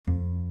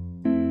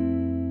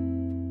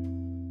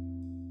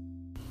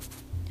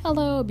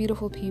Hello,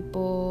 beautiful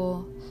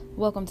people.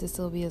 Welcome to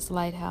Sylvia's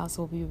Lighthouse,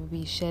 where we will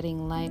be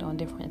shedding light on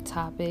different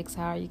topics.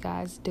 How are you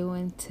guys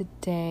doing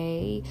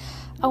today?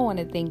 I want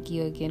to thank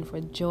you again for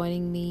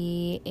joining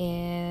me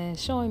and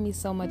showing me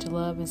so much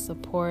love and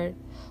support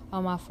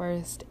on my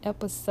first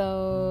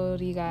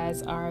episode. You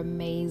guys are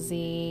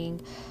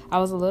amazing. I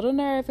was a little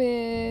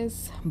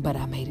nervous, but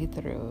I made it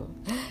through.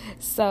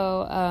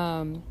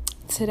 So,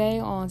 Today,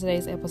 on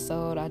today's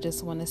episode, I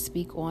just want to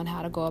speak on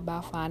how to go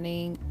about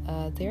finding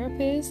a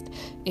therapist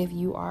if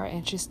you are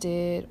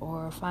interested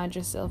or find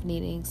yourself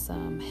needing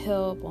some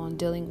help on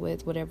dealing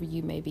with whatever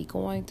you may be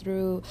going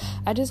through.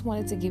 I just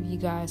wanted to give you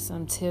guys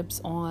some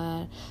tips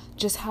on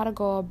just how to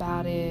go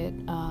about it,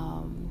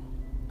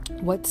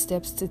 what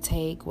steps to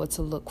take, what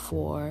to look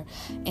for,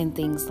 and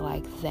things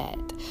like that.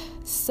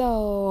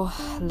 So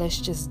let's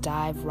just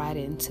dive right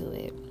into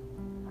it.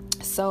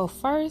 So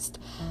first,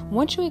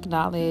 once you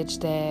acknowledge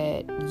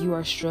that you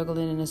are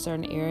struggling in a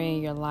certain area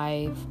in your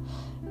life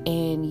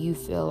and you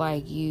feel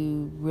like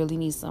you really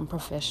need some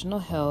professional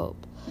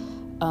help,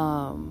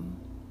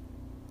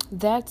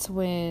 that's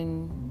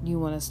when you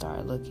want to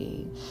start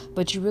looking.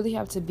 But you really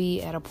have to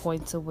be at a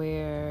point to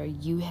where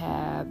you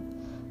have,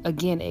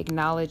 again,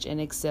 acknowledged and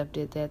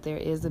accepted that there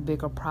is a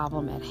bigger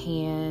problem at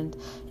hand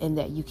and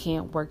that you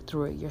can't work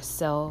through it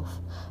yourself.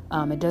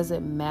 It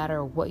doesn't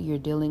matter what you're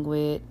dealing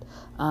with.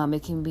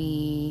 It can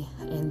be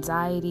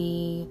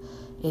anxiety,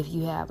 if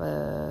you have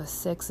a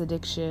sex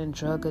addiction,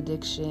 drug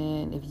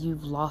addiction, if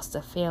you've lost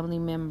a family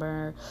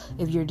member,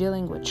 if you're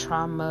dealing with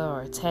trauma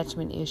or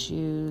attachment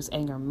issues,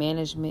 anger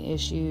management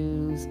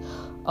issues,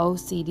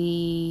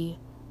 OCD.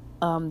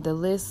 The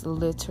list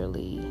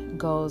literally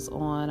goes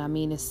on. I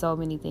mean, it's so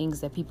many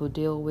things that people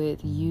deal with.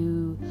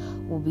 You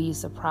will be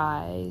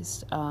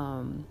surprised.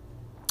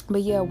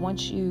 But yeah,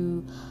 once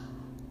you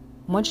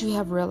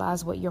have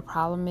realized what your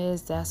problem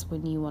is, that's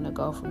when you want to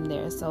go from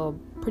there. So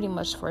pretty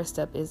much first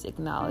step is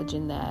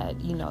acknowledging that,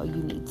 you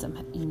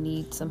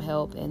need some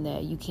help and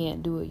that you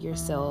can't do it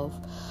yourself.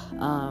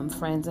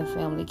 Friends and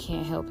family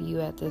can't help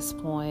you at this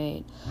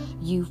point.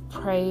 You've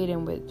prayed,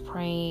 and with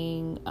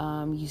praying,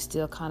 you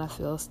still kind of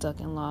feel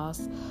stuck and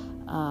lost.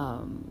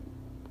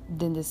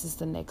 Then this is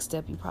the next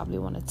step you probably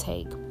want to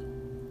take.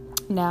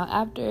 Now,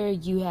 after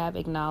you have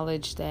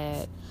acknowledged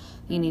that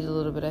you need a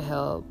little bit of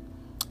help,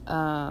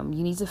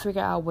 you need to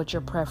figure out what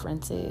your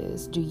preference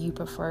is. Do you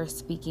prefer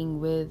speaking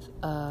with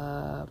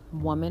a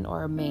woman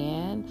or a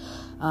man?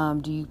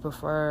 Do you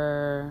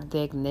prefer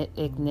the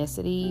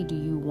ethnicity? Do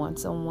you want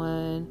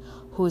someone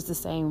who is the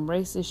same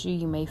race as you?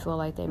 You may feel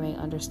like they may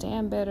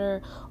understand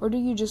better. Or do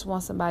you just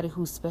want somebody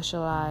who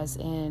specializes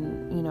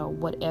in,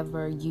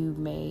 whatever you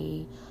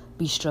may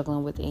be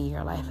struggling with in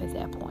your life at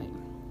that point?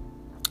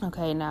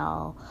 Okay,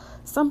 now,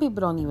 some people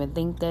don't even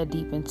think that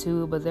deep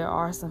into it, but there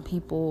are some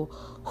people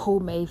who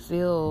may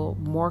feel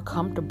more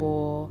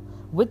comfortable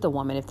with the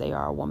woman if they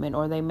are a woman,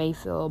 or they may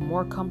feel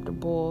more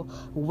comfortable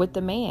with the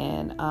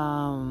man.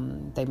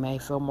 They may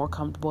feel more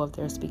comfortable if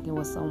they're speaking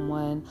with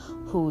someone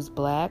who's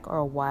black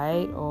or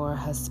white or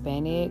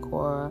Hispanic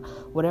or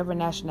whatever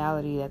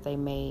nationality that they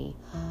may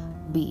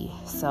be.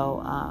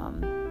 So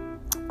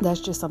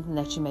that's just something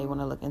that you may want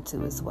to look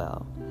into as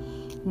well.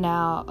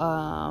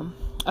 Now,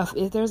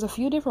 if there's a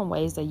few different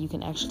ways that you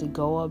can actually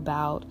go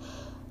about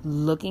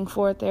looking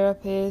for a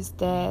therapist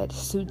that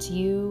suits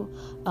you.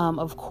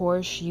 Of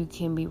course, you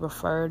can be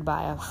referred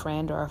by a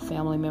friend or a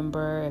family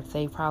member if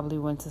they probably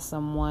went to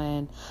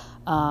someone,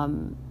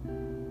 and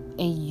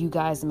you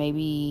guys may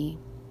be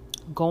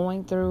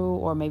going through,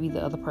 or maybe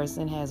the other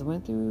person has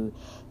went through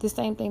the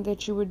same thing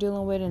that you were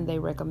dealing with and they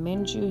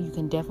recommend you. You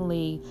can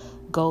definitely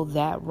go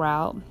that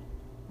route.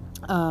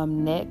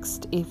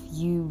 Next, if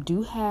you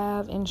do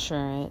have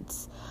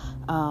insurance,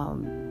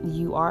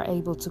 you are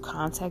able to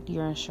contact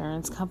your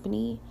insurance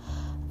company.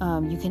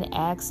 You can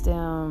ask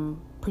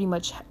them pretty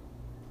much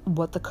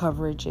what the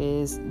coverage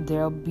is.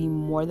 They'll be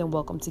more than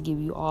welcome to give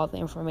you all the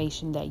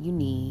information that you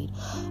need.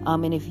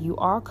 And if you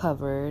are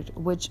covered,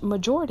 which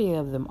majority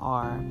of them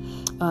are,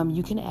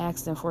 you can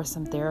ask them for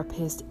some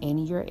therapists in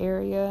your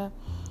area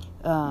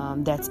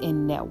that's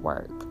in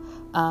network.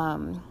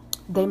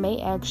 They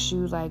may ask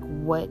you like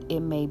what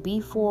it may be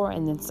for,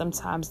 and then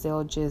sometimes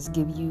they'll just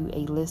give you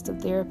a list of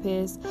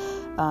therapists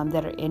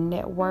that are in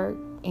network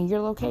in your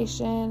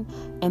location.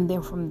 And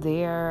then from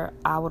there,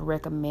 I would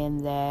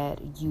recommend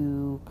that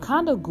you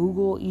kind of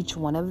Google each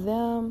one of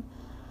them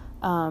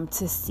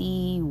to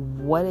see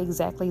what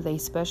exactly they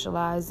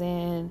specialize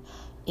in,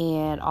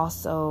 and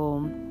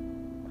also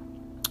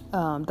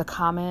the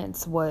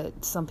comments,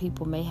 what some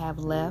people may have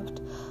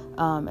left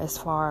as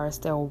far as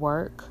their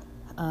work.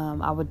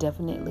 I would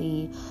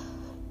definitely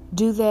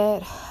do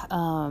that.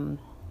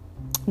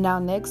 Now,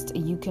 next,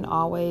 you can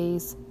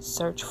always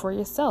search for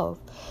yourself.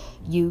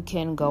 You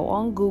can go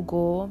on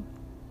Google.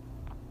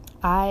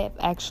 I've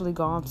actually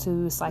gone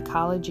to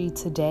Psychology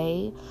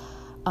Today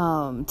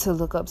to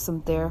look up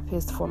some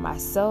therapists for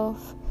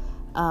myself.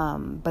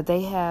 But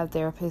they have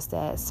therapists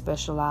that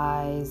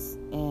specialize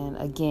in,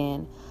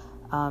 again,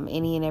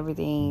 Any and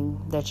everything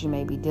that you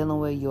may be dealing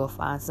with, you'll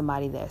find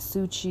somebody that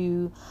suits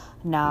you.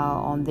 Now,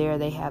 on there,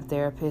 they have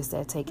therapists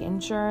that take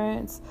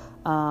insurance.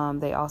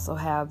 They also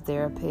have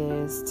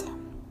therapists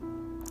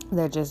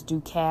that just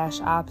do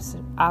cash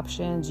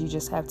options. You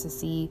just have to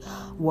see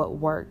what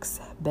works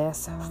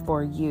best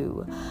for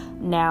you.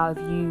 Now, if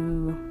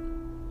you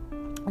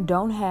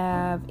don't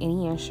have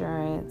any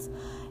insurance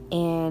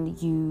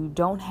and you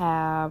don't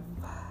have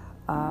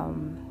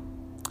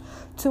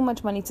too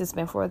much money to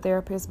spend for a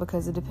therapist,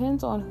 because it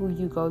depends on who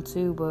you go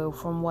to, but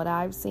from what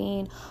I've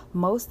seen,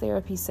 most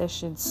therapy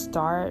sessions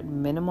start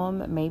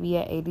minimum maybe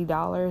at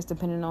 $80,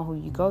 depending on who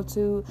you go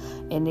to,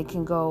 and it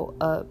can go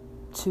up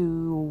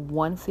to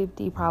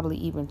 $150, probably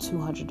even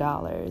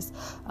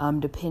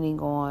 $200, depending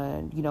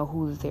on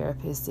who the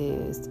therapist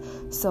is.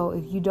 So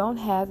if you don't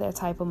have that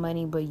type of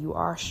money, but you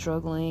are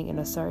struggling in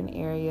a certain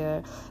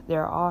area,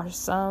 there are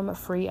some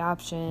free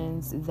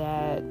options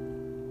that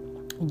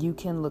you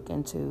can look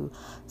into.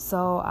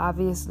 So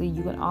obviously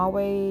you can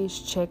always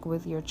check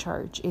with your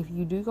church. If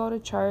you do go to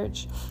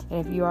church,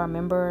 and if you are a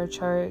member of a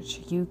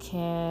church, you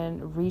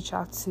can reach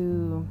out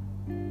to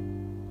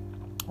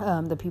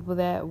the people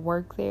that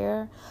work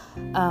there,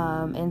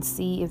 and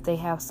see if they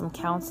have some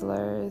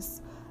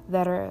counselors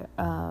that are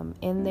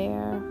in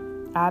there.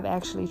 I've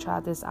actually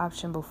tried this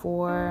option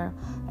before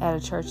at a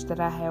church that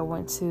I had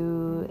went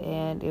to,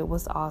 and it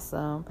was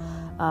awesome.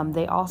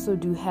 They also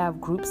do have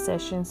group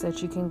sessions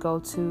that you can go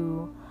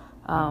to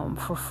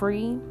for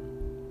free.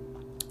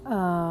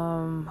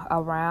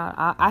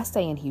 I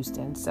stay in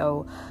Houston,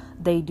 so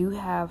they do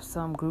have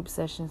some group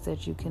sessions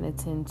that you can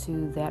attend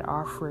to that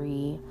are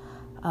free.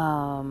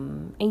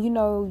 And you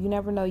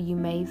never know, you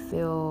may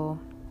feel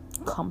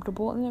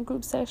comfortable in a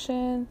group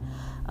session.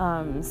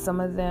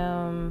 Some of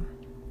them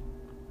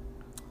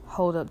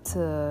hold up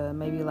to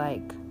maybe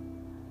like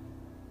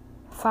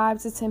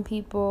 5 to 10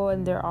 people,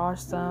 and there are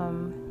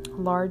some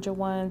larger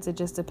ones. It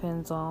just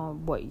depends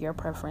on what your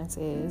preference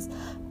is.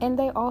 And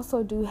they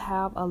also do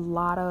have a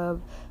lot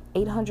of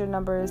 800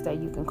 numbers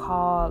that you can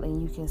call, and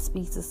you can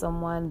speak to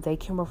someone. They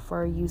can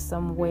refer you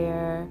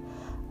somewhere.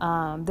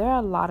 There are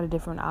a lot of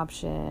different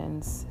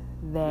options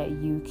that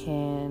you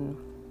can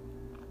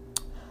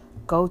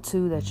go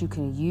to, that you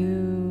can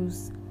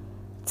use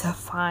to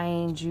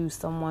find you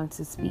someone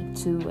to speak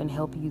to and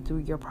help you through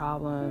your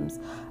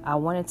problems. I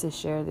wanted to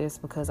share this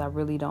because I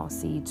really don't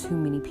see too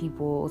many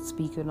people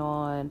speaking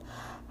on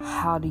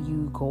how do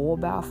you go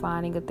about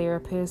finding a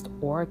therapist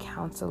or a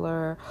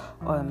counselor,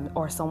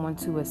 or someone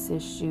to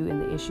assist you in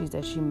the issues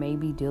that you may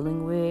be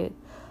dealing with.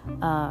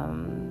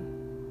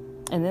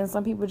 And then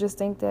some people just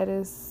think that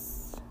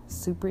it's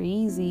super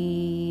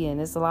easy, and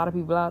there's a lot of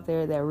people out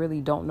there that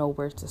really don't know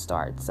where to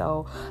start.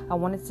 So I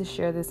wanted to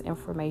share this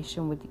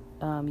information with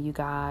you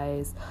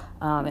guys,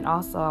 and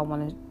also I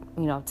want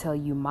to tell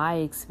you my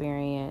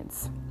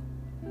experience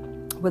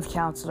with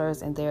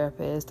counselors and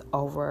therapists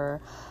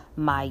over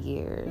my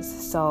years.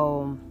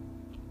 So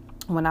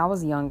when I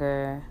was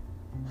younger,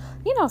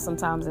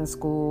 sometimes in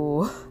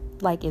school,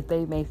 like if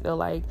they may feel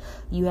like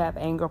you have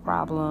anger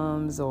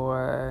problems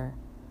or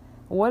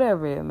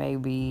whatever it may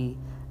be,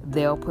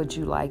 they'll put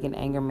you like in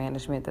anger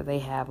management that they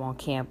have on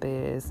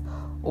campus,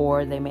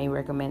 or they may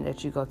recommend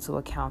that you go to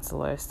a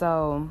counselor.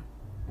 So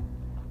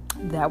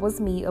that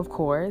was me, of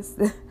course.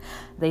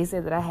 They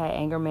said that I had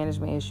anger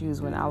management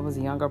issues when I was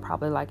younger,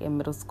 probably like in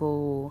middle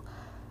school.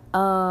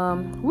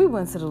 We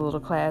went to the little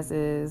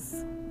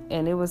classes,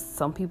 and it was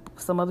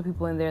some other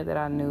people in there that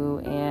I knew.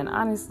 And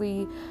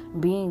honestly,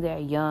 being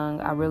that young,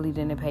 I really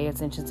didn't pay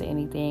attention to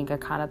anything. I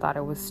kind of thought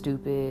it was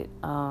stupid.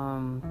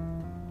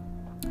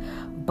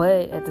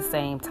 But at the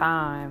same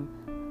time,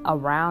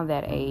 around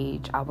that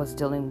age, I was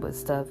dealing with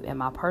stuff in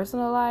my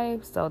personal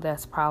life. So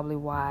that's probably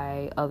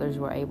why others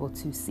were able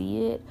to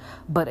see it.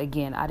 But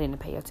again, I didn't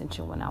pay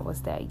attention when I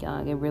was that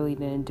young. It really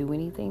didn't do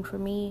anything for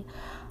me.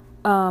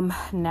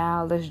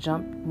 Now let's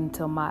jump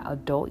into my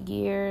adult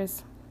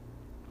years.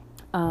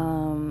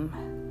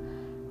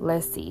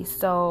 Let's see.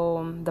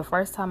 So the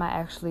first time I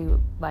actually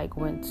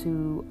went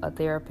to a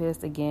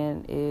therapist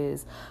again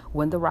is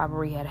when the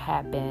robbery had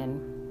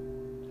happened.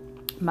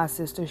 My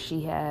sister,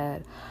 she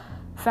had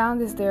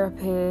found this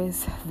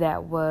therapist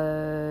that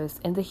was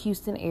in the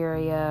Houston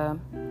area,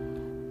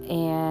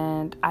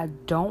 and I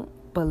don't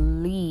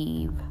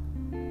believe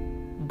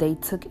they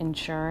took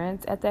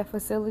insurance at that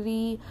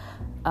facility.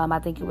 I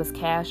think it was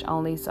cash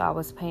only, so I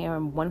was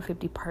paying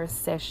 $150 per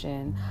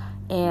session,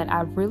 and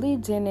I really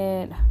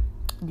didn't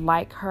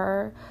like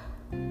her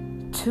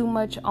too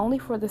much, only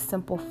for the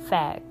simple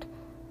fact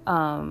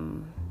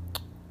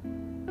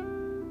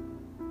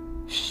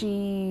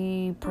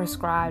she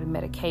prescribed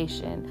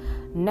medication.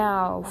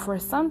 Now, for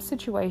some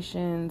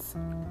situations,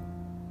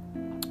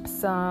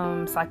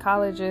 some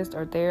psychologists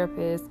or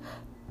therapists,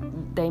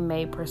 they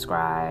may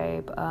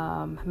prescribe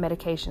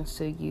medications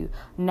to you.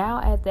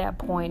 Now, at that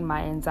point,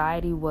 my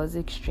anxiety was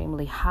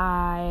extremely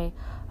high.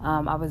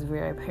 I was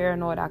very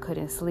paranoid. I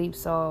couldn't sleep.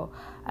 So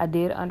I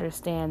did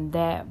understand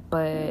that.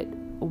 But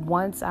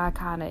once I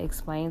kind of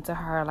explained to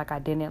her, like, I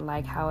didn't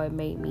like how it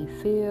made me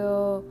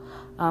feel,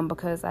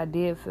 because I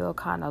did feel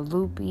kind of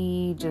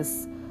loopy,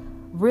 just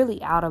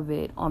really out of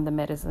it on the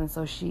medicine.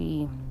 So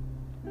she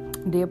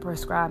did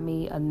prescribe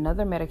me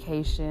another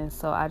medication.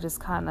 So I just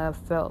kind of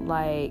felt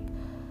like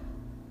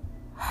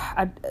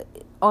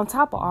on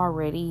top of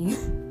already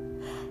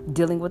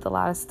dealing with a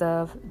lot of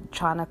stuff,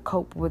 trying to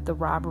cope with the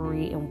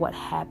robbery and what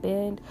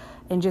happened,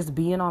 and just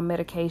being on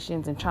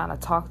medications and trying to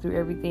talk through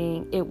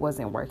everything, it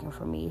wasn't working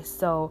for me.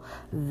 So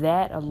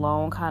that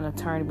alone kind of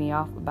turned me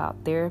off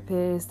about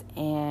therapists,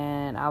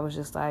 and I was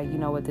just like, you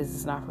know what, this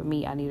is not for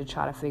me. I need to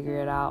try to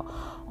figure it out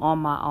on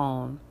my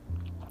own.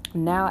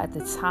 Now, at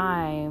the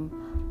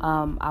time,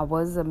 I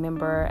was a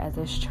member at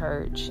this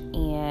church,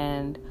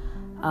 and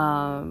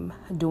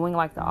doing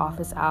like the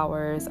office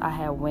hours, I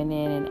had went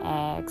in and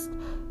asked,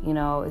 you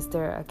know, is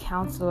there a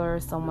counselor,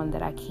 someone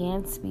that I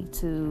can speak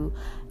to?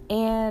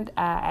 And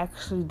I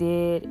actually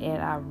did,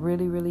 and I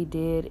really, really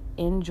did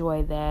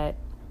enjoy that.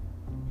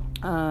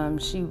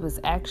 She was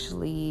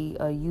actually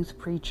a youth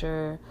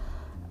preacher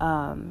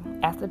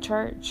at the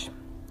church,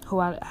 who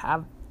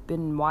I've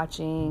been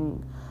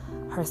watching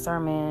her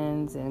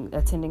sermons and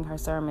attending her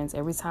sermons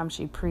every time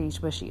she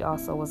preached, but she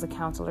also was a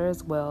counselor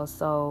as well.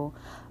 So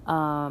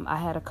I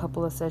had a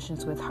couple of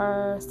sessions with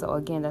her. So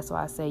again, that's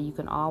why I say you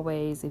can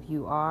always, if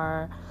you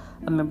are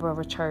a member of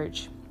a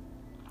church,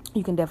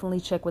 you can definitely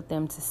check with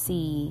them to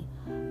see,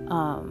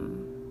 you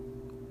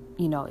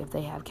know, if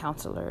they have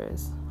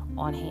counselors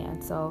on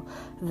hand. So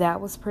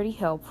that was pretty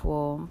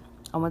helpful.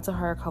 I went to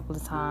her a couple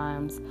of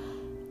times,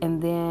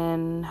 and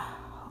then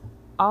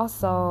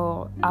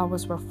also I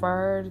was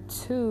referred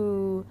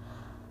to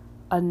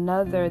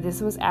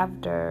this was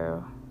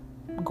after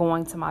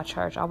going to my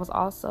church. I was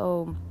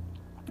also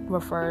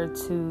referred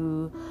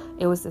to,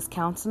 it was this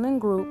counseling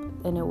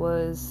group, and it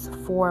was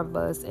 4 of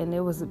us, and it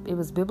was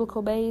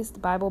biblical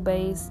based, Bible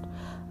based,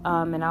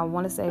 and I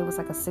want to say it was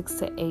like a 6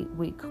 to 8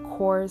 week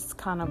course,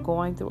 kind of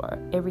going through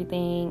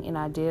everything, and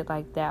I did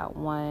like that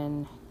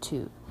one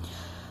too.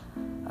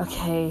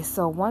 Okay,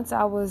 so once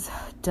I was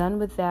done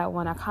with that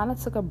one, I kind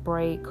of took a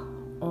break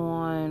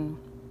on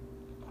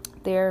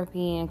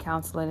therapy and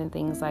counseling and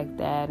things like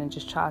that, and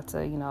just tried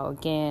to, you know,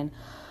 again,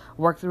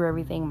 work through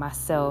everything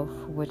myself,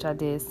 which I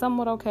did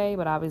somewhat okay,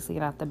 but obviously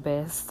not the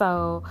best.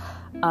 So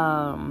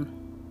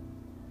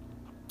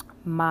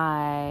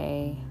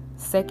my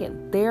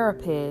second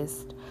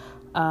therapist,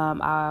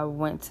 I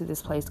went to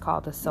this place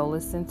called the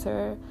Solace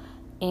Center,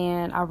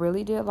 and I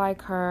really did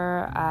like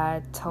her.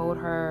 I told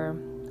her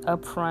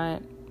up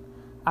front,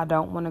 I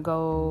don't want to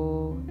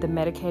go the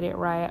medicated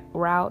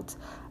route.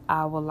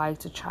 I would like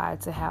to try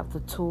to have the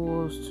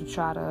tools to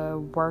try to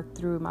work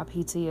through my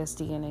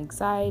PTSD and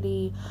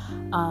anxiety.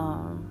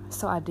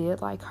 So I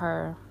did like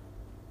her.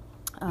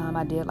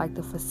 I did like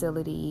the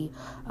facility.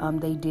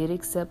 They did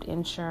accept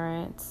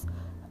insurance.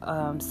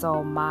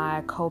 So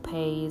my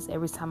co-pays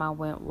every time I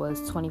went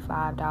was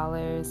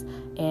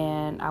 $25,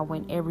 and I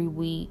went every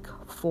week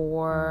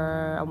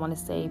for, I want to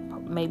say,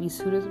 maybe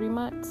 2 to 3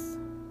 months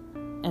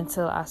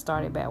until I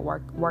started back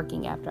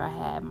working after I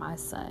had my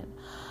son.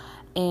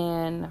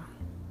 And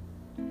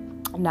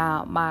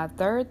now my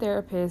third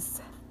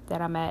therapist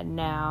that I'm at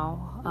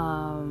now,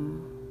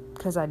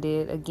 because I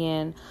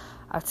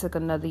took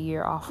another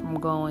year off from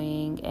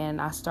going, and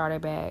I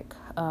started back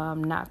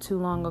not too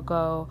long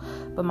ago.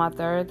 But my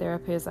third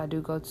therapist, I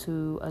do go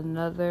to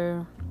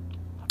another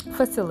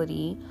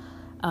facility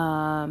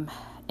in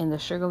the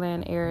Sugar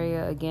Land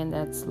area. Again,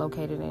 that's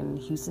located in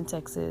Houston,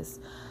 Texas.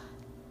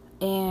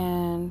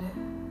 And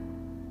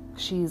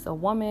she's a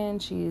woman.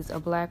 She's a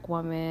Black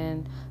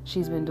woman.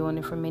 She's been doing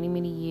it for many,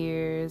 many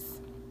years.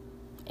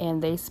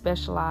 And they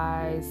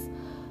specialize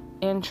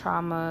in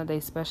trauma. They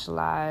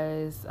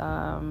specialize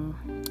in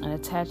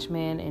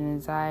attachment and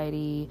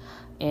anxiety.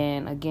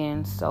 And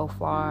again, so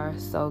far,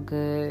 so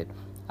good.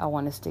 I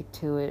want to stick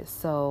to it.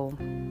 So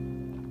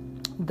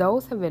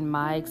those have been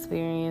my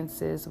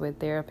experiences with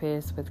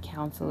therapists, with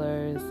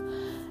counselors.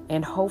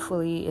 And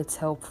hopefully it's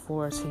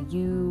helpful to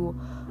you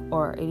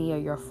or any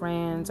of your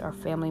friends or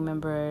family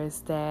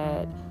members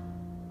that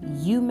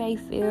you may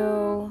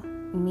feel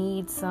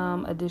need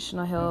some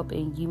additional help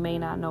and you may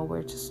not know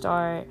where to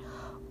start.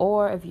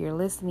 Or if you're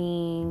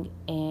listening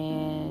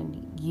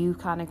and you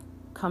kind of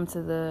come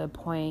to the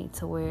point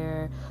to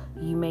where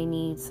you may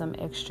need some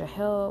extra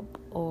help,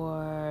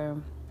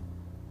 or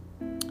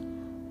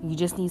you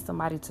just need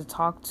somebody to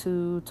talk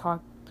through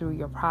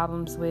your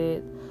problems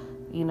with,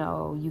 you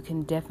know, you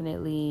can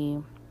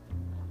definitely,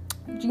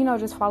 you know,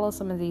 just follow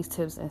some of these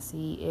tips and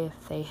see if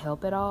they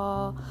help at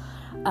all.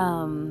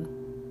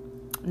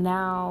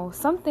 Now,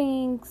 some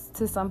things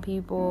to some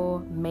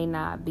people may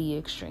not be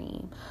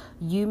extreme.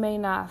 You may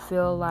not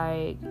feel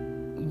like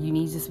you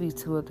need to speak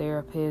to a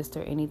therapist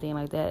or anything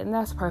like that, and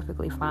that's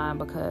perfectly fine,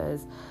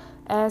 because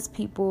as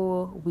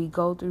people, we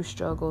go through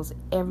struggles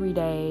every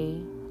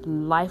day.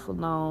 Life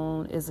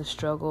alone is a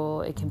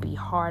struggle. It can be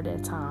hard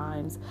at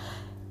times,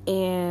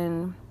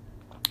 and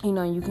you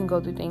know, you can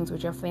go through things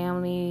with your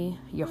family,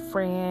 your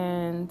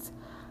friends,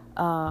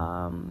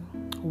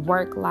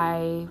 work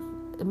life,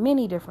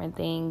 many different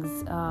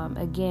things.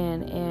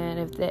 Again,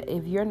 and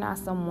if you're not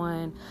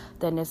someone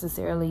that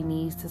necessarily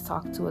needs to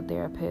talk to a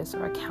therapist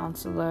or a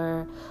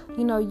counselor,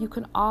 you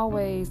can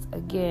always,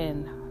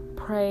 again,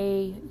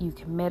 pray. You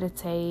can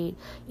meditate.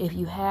 If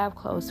you have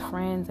close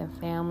friends and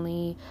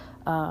family,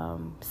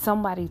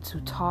 somebody to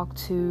talk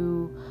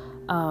to,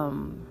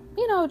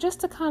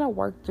 just to kind of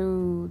work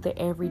through the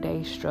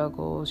everyday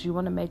struggles. You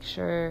want to make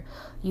sure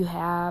you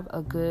have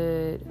a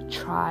good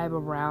tribe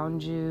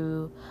around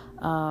you.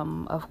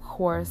 Of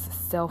course,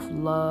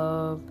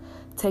 self-love.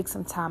 Take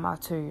some time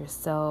out to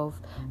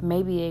yourself.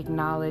 Maybe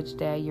acknowledge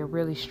that you're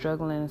really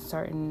struggling in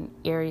certain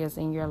areas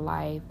in your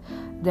life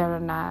that are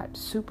not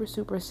super,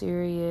 super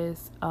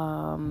serious,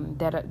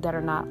 that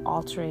are not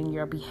altering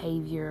your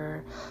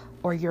behavior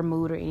or your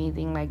mood or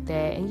anything like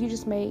that. And you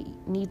just may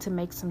need to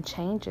make some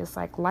changes,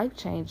 like life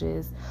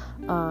changes,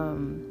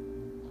 to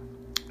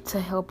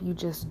help you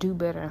just do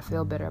better and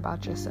feel better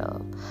about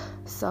yourself.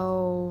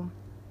 So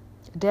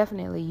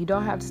definitely, you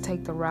don't have to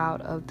take the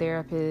route of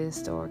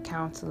therapist or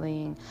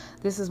counseling.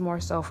 This is more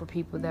so for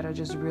people that are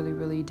just really,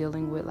 really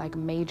dealing with like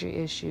major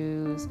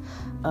issues.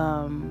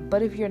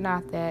 But if you're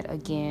not that,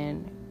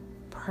 again,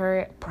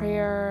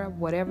 prayer,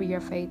 whatever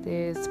your faith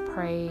is,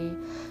 pray,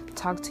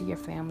 talk to your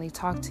family,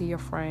 talk to your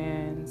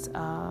friends,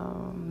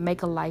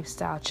 make a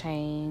lifestyle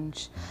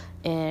change,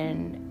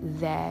 and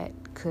that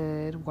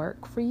could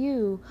work for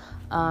you.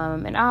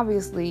 And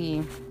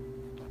obviously,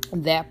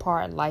 that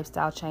part,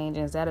 lifestyle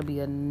changes, that'll be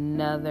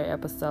another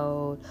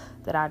episode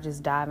that I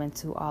just dive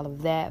into all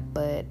of that.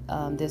 But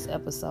this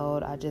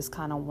episode, I just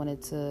kind of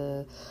wanted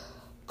to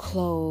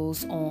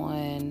close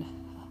on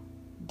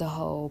the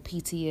whole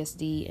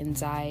PTSD,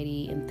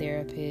 anxiety, and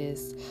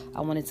therapist.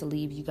 I wanted to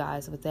leave you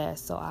guys with that.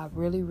 So I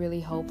really,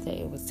 really hope that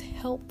it was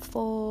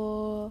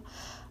helpful.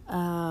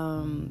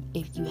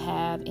 If you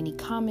have any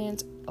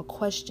comments or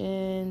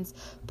questions,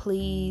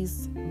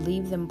 please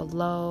leave them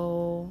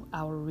below.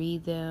 I will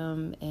read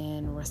them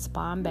and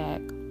respond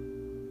back.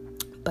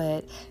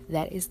 But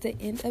that is the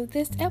end of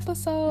this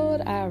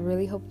episode. I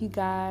really hope you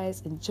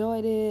guys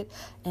enjoyed it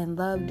and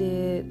loved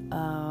it.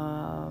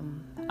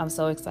 I'm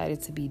so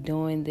excited to be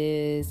doing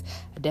this.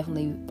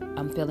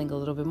 I'm feeling a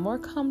little bit more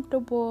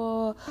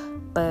comfortable,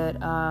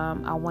 but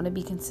I want to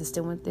be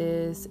consistent with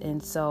this.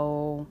 And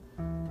so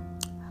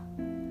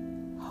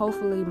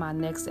hopefully my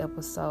next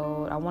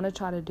episode, I want to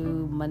try to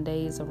do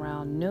Mondays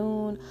around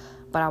noon,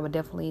 but I would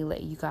definitely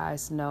let you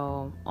guys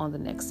know on the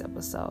next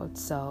episode.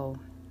 So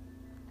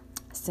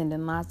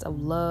sending lots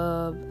of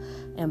love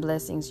and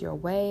blessings your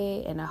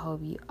way, and I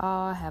hope you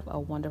all have a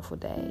wonderful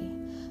day.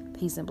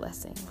 Peace and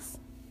blessings.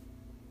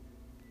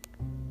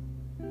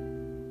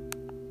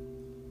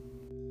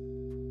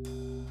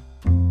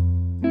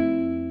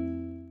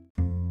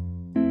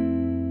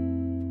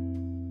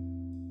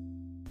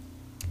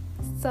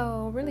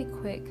 So really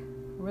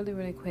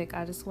quick,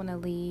 I just want to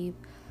leave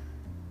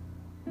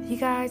you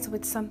guys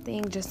with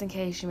something just in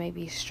case you may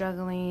be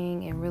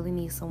struggling and really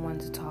need someone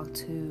to talk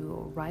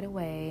to right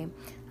away.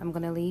 I'm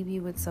going to leave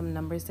you with some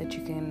numbers that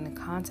you can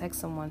contact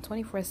someone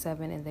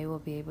 24/7, and they will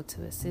be able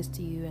to assist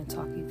you and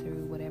talk you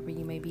through whatever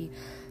you may be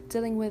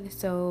dealing with.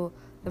 So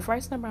the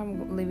first number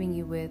I'm leaving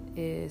you with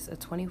is a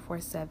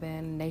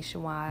 24/7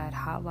 nationwide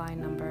hotline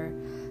number.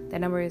 That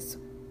number is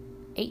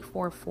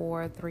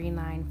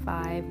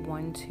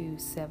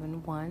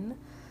 844-395-1271.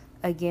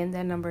 Again,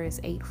 that number is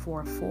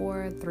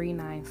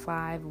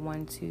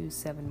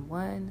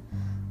 844-395-1271.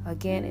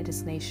 Again, it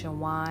is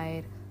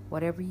nationwide.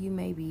 Whatever you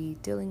may be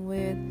dealing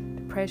with,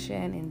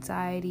 depression,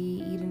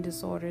 anxiety, eating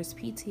disorders,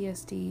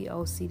 PTSD,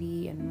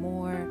 OCD, and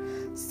more,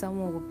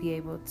 someone will be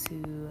able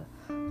to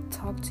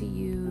talk to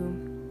you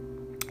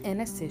and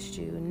assist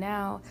you.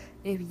 Now,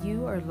 if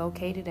you are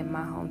located in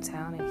my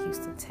hometown in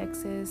Houston,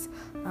 Texas,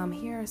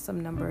 here are some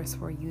numbers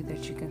for you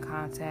that you can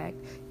contact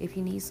if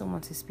you need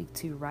someone to speak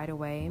to right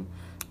away.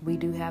 We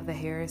do have the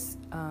Harris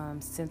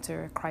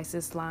Center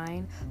Crisis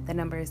Line. The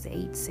number is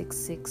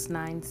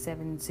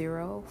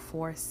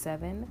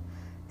 866-970-4770.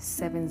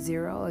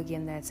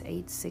 Again, that's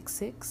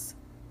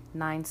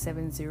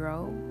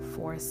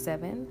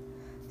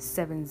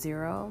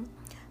 866-970-4770.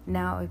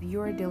 Now, if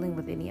you are dealing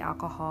with any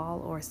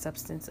alcohol or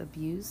substance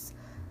abuse,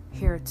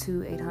 here are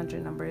 2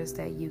 800 numbers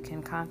that you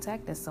can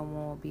contact and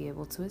someone will be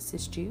able to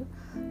assist you.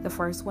 The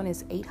first one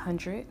is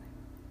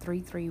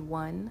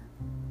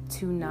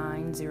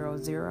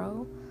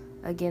 800-331-2900.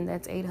 Again,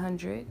 that's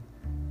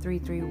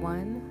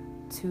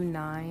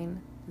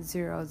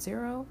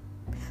 800-331-2900.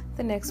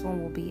 The next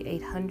one will be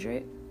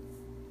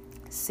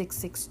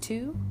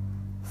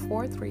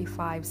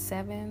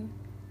 800-662-4357.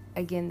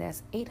 Again,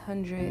 that's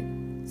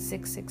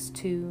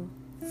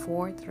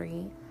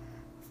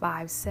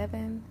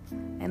 800-662-4357.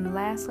 And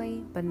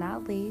lastly, but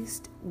not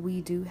least,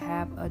 we do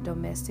have a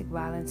domestic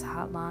violence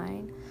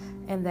hotline,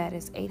 and that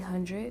is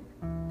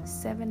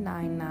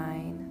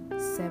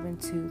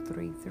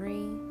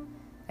 800-799-7233.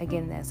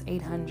 Again, that's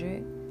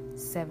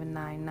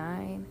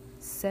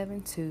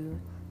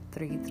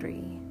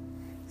 800-799-7233.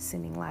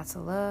 Sending lots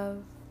of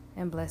love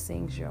and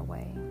blessings your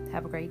way.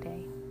 Have a great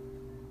day.